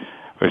her.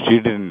 But she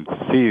didn't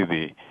see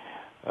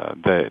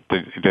that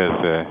it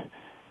has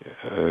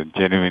a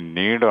genuine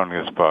need on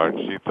his part.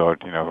 She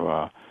thought,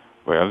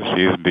 well,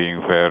 she's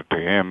being fair to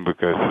him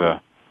because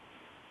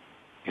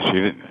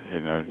she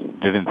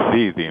didn't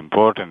see the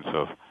importance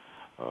of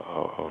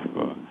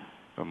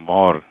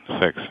more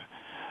sex.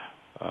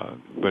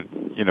 But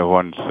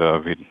once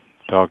we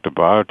talked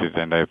about it,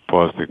 and I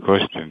posed the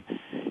question,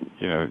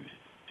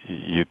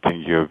 you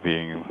think you're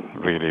being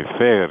really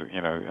fair?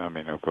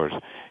 Of course,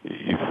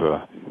 if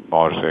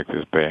more sex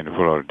is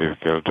painful or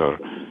difficult or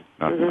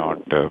not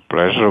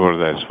pleasurable,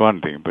 that's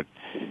one thing. But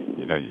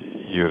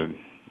your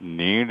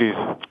need is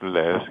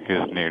less,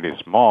 his need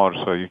is more,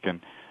 so you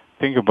can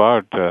think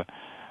about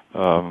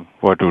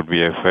what would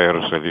be a fair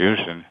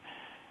solution.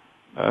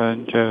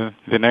 And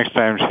the next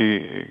time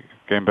she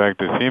came back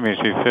to see me,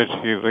 she said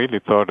she really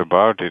thought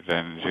about it,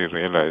 and she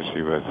realized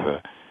she was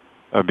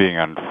being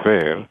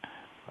unfair,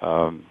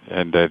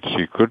 and that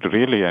she could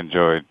really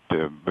enjoy it,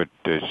 but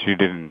she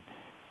didn't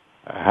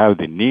have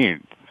the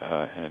need,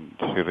 and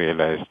she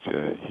realized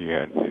he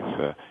had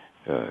this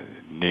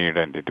need,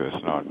 and it was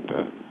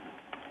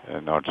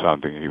not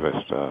something he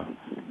was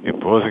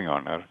imposing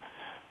on her.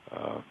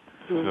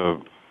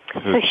 So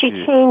she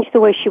changed the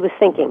way she was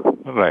thinking.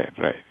 Right,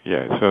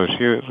 yeah. So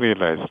she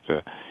realized,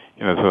 so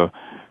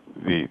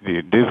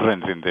the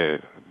difference in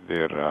their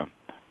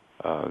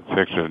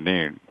sexual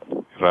need,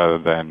 rather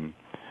than,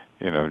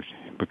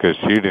 because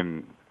she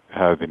didn't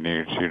have the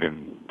need, she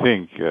didn't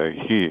think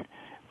he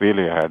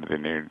really had the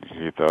need.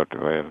 She thought,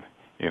 well,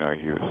 he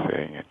was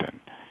saying it,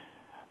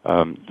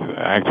 and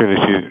actually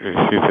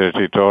she said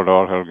she told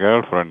all her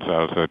girlfriends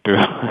also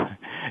to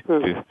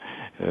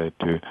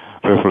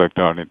reflect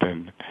on it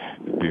and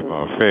be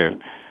more fair.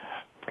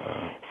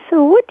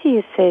 So what do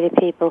you say to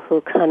people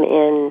who come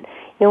in?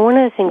 One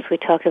of the things we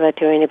talked about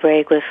during the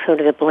break was sort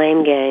of the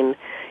blame game.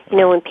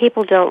 When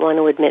people don't want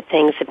to admit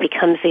things, it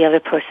becomes the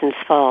other person's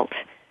fault.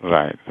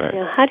 Right.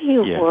 How do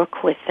you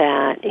work with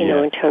that,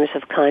 in terms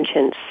of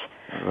conscience?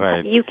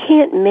 Right. You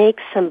can't make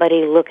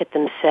somebody look at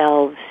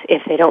themselves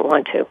if they don't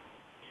want to.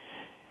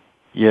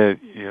 Yeah,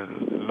 a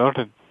lot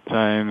of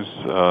times,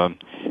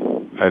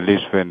 at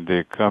least when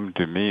they come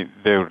to me,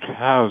 they would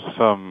have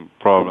some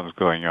problems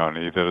going on.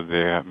 Either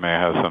they may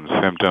have some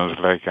symptoms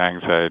like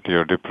anxiety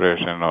or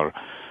depression or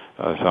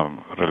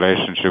some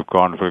relationship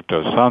conflict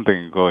or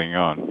something going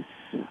on,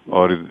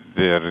 or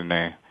they're in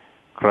a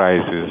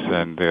crisis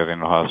and they're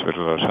in a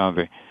hospital or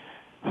something.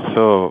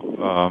 So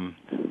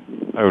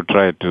I would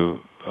try to,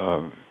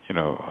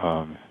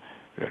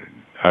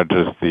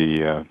 address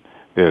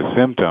their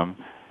symptom,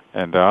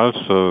 and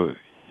also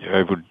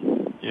I would,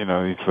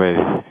 if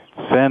I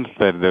sense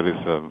that there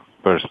is a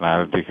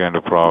personality kind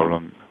of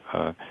problem,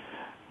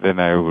 then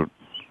I would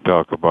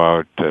talk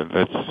about,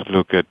 let's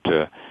look at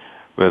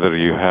whether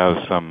you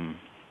have some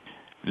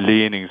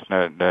leanings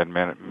that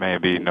may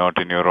be not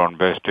in your own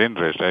best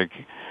interest.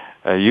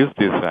 I use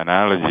this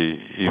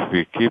analogy. If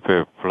we keep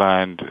a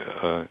plant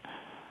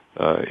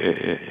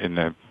in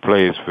a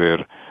place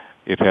where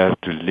it has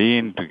to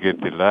lean to get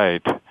the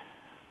light,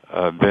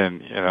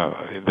 then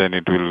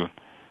it will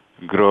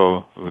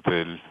grow with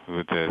a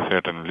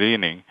certain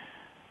leaning,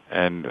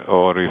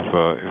 or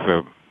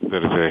if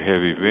there is a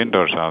heavy wind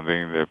or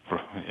something, the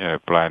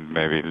plant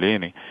may be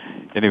leaning.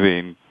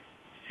 Anyway,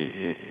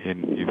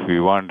 if we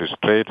want to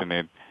straighten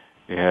it,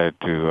 we have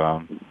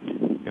to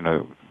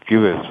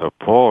give a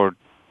support,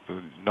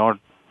 not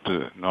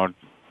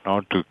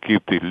to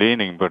keep the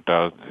leaning, but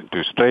to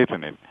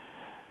straighten it.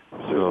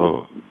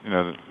 So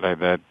like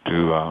that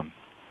to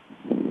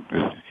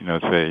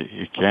say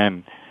you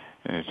can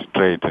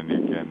straighten,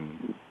 you can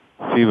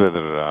see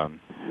whether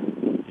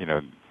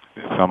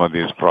some of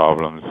these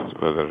problems,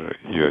 whether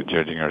you're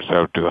judging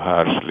yourself too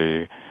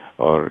harshly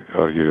or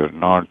you're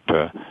not.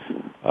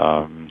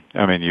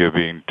 You're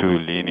being too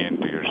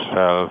lenient to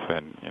yourself,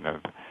 and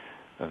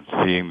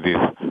seeing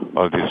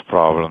all these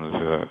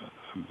problems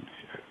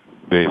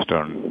based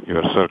on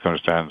your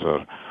circumstance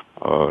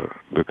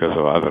or because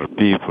of other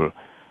people.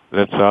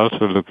 Let's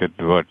also look at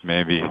what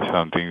maybe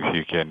some things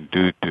you can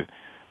do to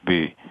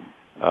be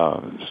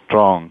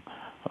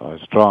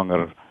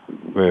stronger,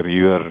 where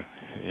you are,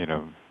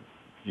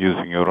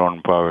 using your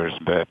own powers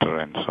better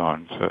and so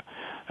on. So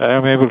I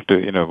am able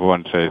to,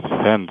 once I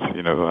sense,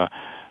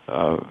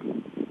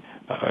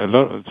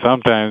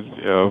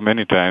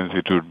 many times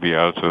it would be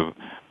also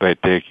by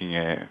taking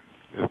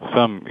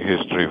some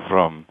history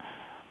from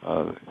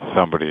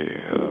somebody,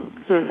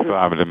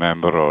 family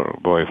member or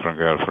boyfriend,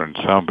 girlfriend,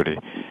 somebody,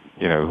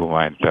 who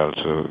might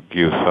also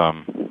give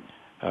some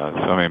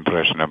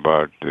impression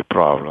about the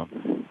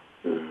problem.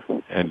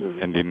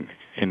 And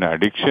in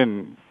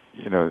addiction,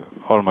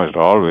 almost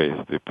always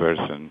the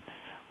person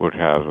would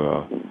have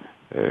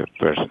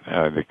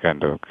the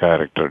kind of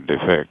character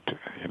defect.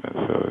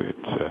 So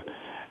it's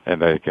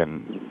and I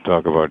can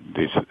talk about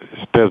these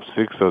step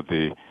 6 of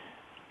the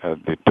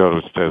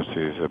 12 steps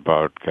is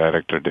about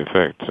character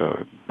defect.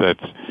 So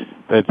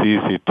that's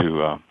easy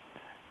to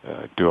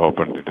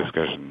open the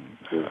discussion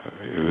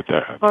with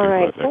that. All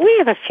right. Well, we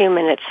have a few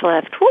minutes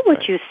left. What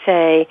would you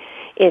say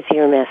is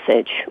your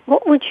message?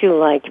 What would you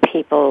like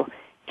people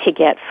to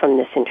get from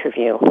this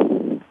interview?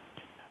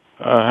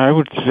 I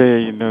would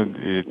say,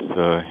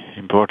 it's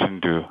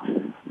important to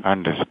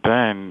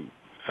understand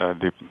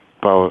the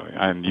power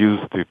and use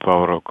the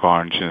power of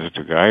conscience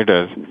to guide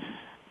us,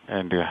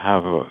 and to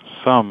have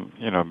some,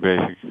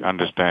 basic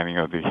understanding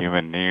of the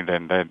human need,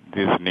 and that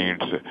these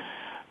needs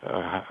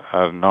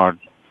are not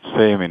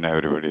same in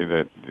everybody,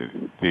 that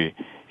the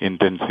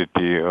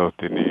intensity of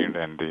the need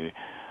and the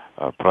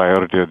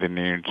priority of the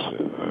needs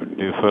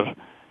differ.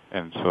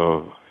 And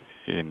so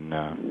in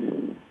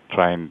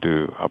trying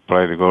to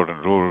apply the golden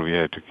rule, we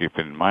have to keep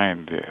in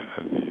mind the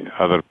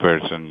other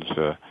person's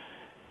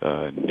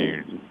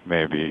need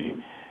may be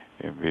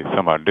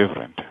somewhat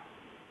different.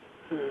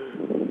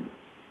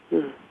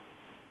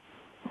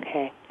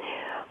 Okay.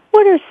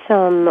 What are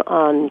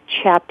some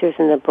chapters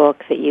in the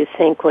book that you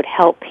think would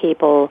help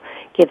people,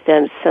 give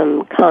them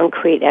some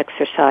concrete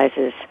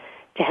exercises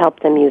to help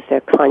them use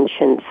their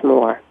conscience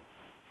more?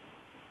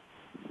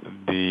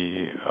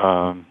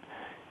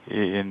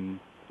 In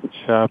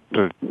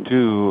Chapter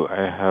 2,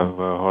 I have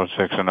a whole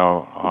section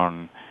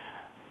on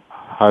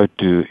how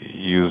to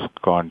use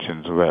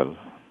conscience well.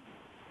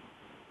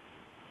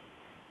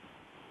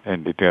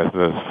 And it has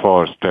those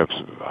 4 steps: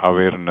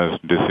 awareness,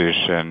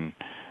 decision,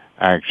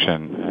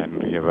 action,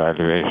 and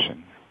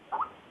reevaluation.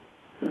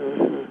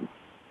 Mm-hmm.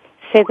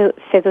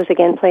 Say those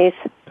again, please.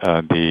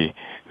 The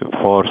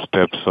 4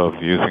 steps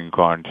of using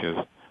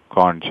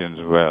conscience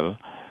well.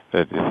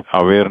 That is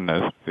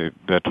awareness, the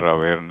better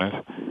awareness.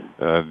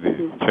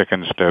 The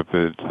second step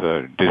is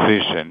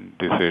decision,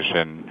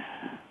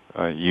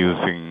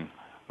 using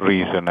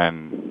reason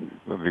and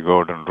the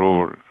golden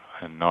rule,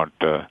 and not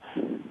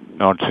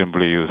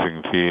simply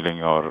using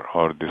feeling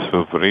or the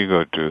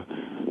superego to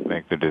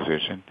make the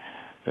decision.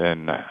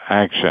 Then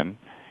action,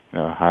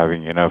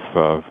 having enough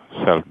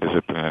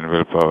self-discipline and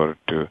willpower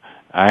to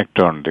act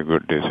on the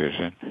good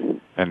decision.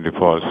 And the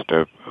 4th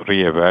step,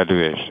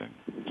 reevaluation,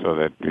 so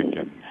that we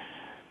can,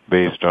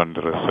 based on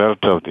the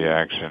result of the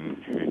action,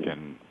 we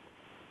can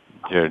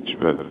judge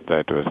whether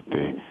that was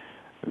the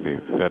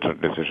better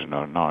decision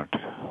or not.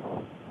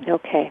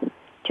 Okay.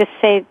 Just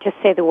say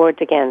the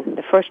words again.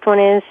 The first one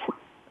is?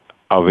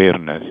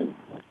 Awareness.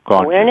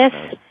 Awareness?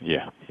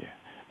 Yeah.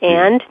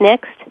 And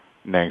next?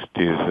 Next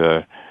is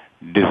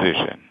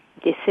decision.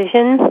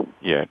 Decision?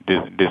 Yeah,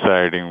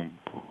 deciding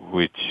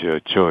which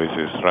choice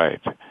is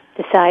right.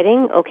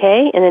 Deciding,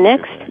 okay. And the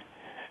next?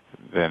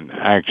 Then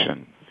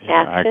action.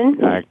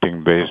 Action.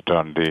 Acting based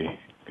on the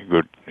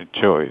good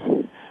choice.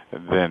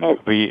 Then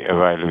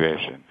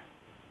reevaluation.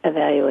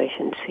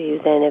 Evaluation. So you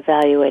then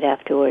evaluate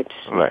afterwards.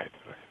 Right.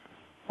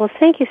 Well,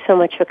 thank you so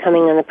much for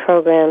coming on the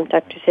program,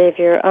 Dr.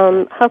 Xavier.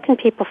 How can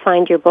people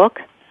find your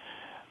book?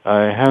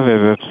 I have a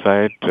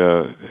website.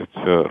 It's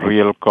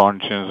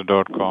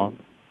realconscience.com.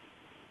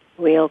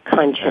 Real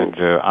Conscience.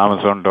 And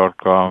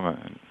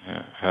Amazon.com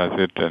has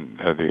it, and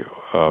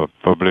the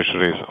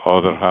publisher is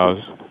Author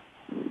House.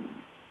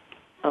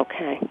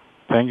 Okay.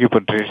 Thank you,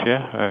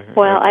 Patricia.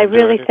 Well, I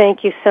really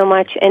thank you so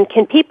much. And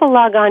can people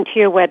log on to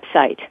your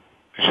website?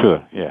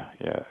 Sure, yeah.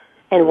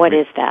 And what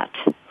is that?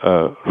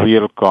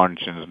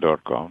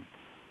 Realconscience.com.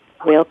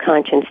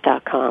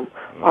 Realconscience.com.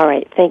 All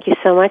right. Thank you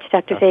so much,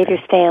 Dr. Xavier.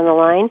 Stay on the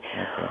line.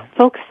 Okay.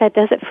 Folks, that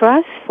does it for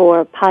us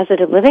for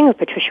Positive Living with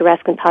Patricia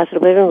Raskin,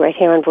 Positive Living, right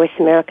here on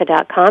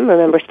VoiceAmerica.com.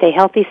 Remember, stay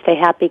healthy, stay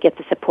happy, get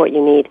the support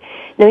you need.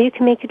 Know you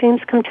can make your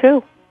dreams come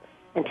true.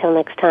 Until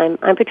next time,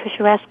 I'm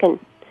Patricia Raskin.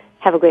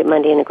 Have a great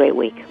Monday and a great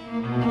week.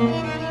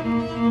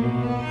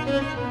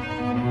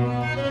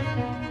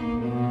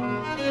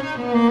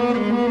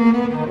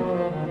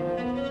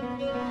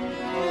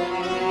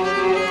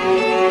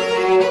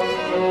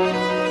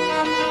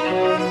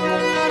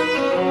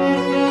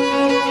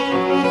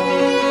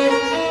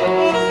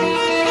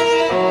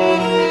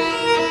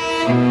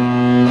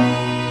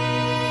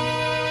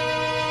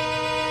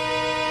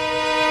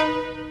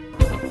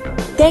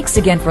 Thanks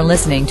again for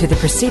listening to the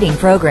preceding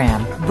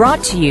program,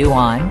 brought to you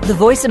on the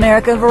Voice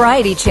America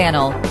Variety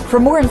Channel. For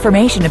more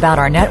information about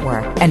our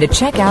network and to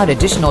check out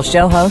additional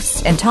show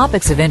hosts and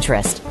topics of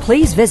interest,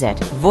 please visit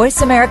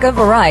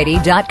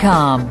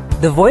voiceamericavariety.com.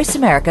 The Voice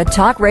America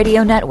Talk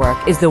Radio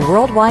Network is the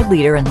worldwide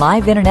leader in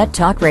live Internet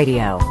talk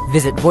radio.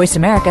 Visit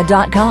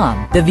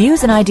voiceamerica.com. The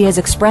views and ideas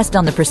expressed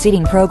on the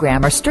preceding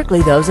program are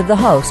strictly those of the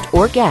host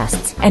or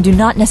guests and do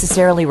not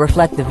necessarily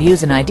reflect the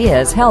views and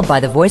ideas held by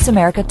the Voice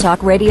America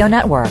Talk Radio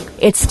Network,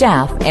 its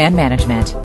staff, and management.